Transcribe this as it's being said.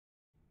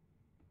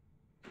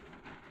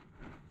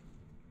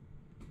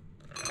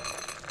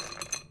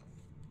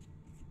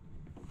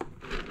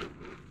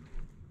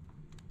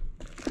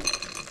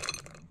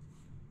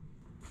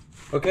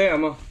Okay,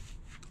 Emma.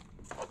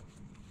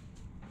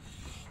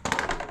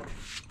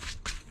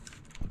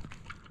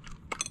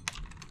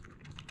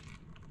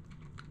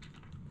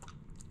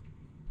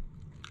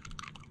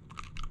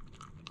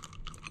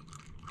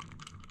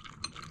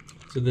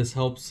 So this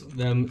helps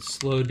them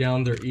slow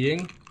down their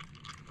eating,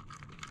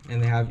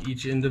 and they have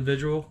each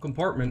individual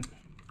compartment.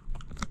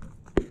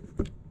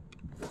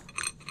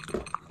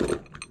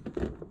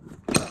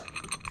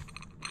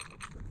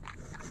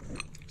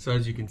 So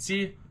as you can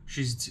see,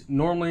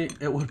 normally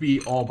it would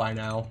be all by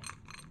now,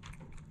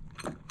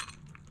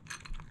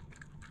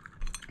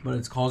 but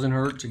it's causing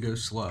her to go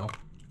slow.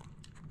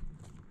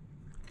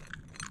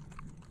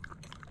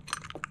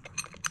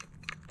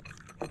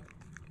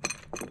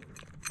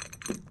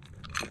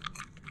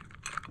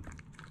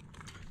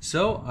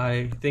 So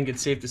I think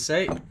it's safe to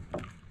say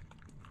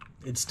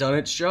it's done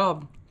its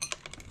job.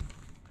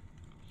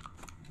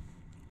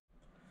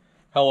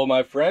 Hello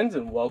my friends,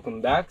 and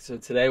welcome back. So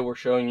today we're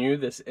showing you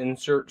this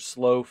insert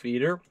slow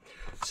feeder.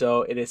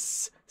 So it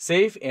is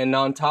safe and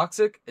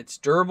non-toxic. It's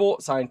durable,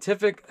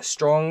 scientific,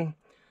 strong,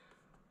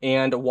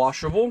 and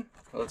washable.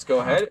 Let's go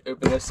ahead,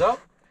 open this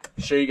up,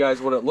 show you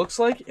guys what it looks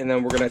like, and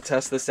then we're gonna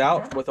test this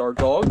out with our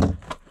dog.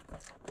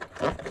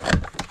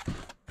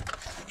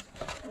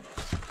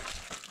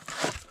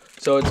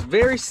 So it's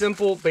very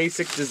simple,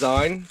 basic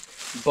design,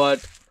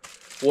 but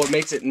what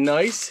makes it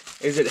nice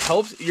is it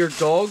helps your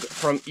dog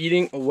from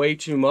eating way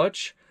too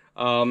much.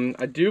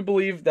 I do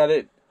believe that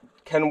it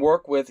can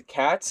work with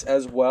cats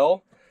as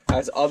well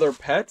as other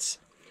pets.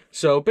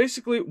 So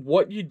basically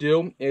what you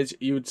do is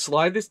you would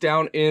slide this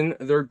down in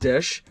their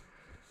dish,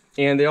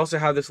 and they also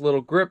have this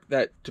little grip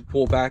to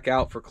pull back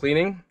out for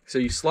cleaning. So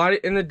you slide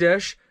it in the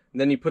dish,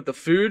 and then you put the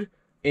food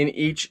in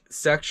each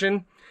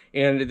section,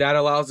 and that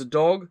allows the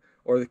dog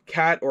or the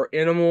cat or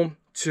animal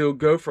to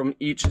go from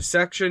each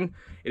section.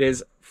 It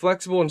is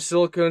flexible and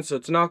silicone, so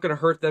it's not going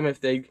to hurt them if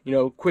they,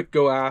 quick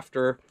go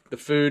after the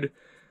food.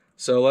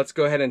 So let's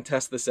go ahead and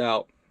test this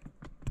out.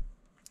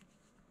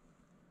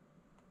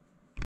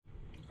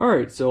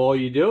 Alright, so all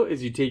you do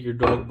is you take your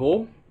dog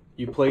bowl,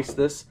 you place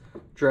this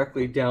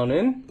directly down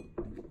in,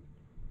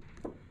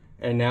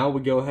 and now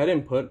we go ahead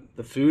and put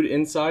the food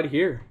inside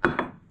here.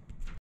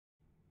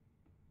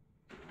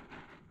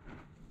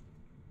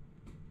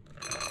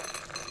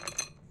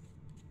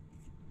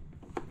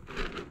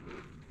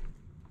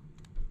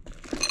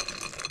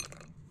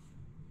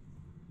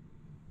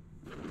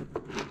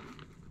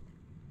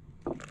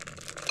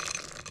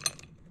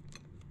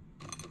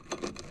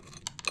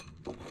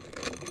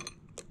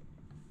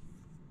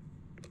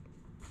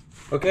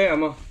 Okay,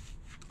 Emma.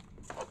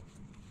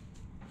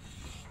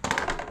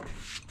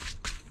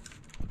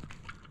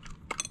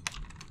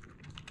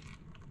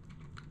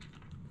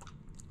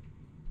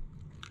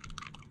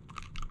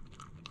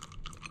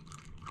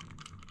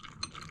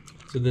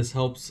 So this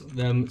helps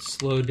them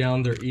slow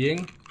down their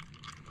eating,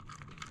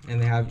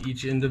 and they have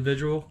each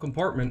individual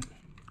compartment.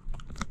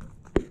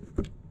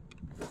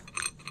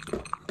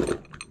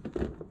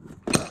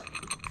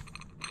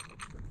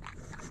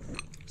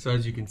 So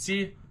as you can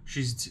see,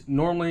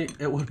 normally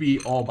it would be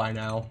all by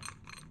now,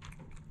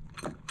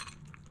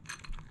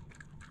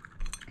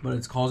 but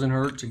it's causing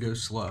her to go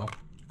slow.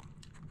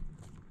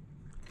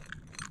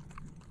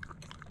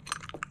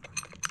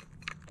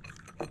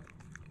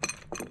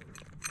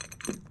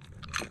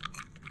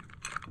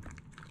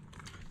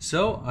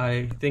 So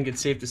I think it's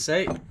safe to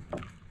say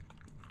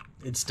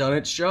it's done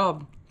its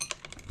job.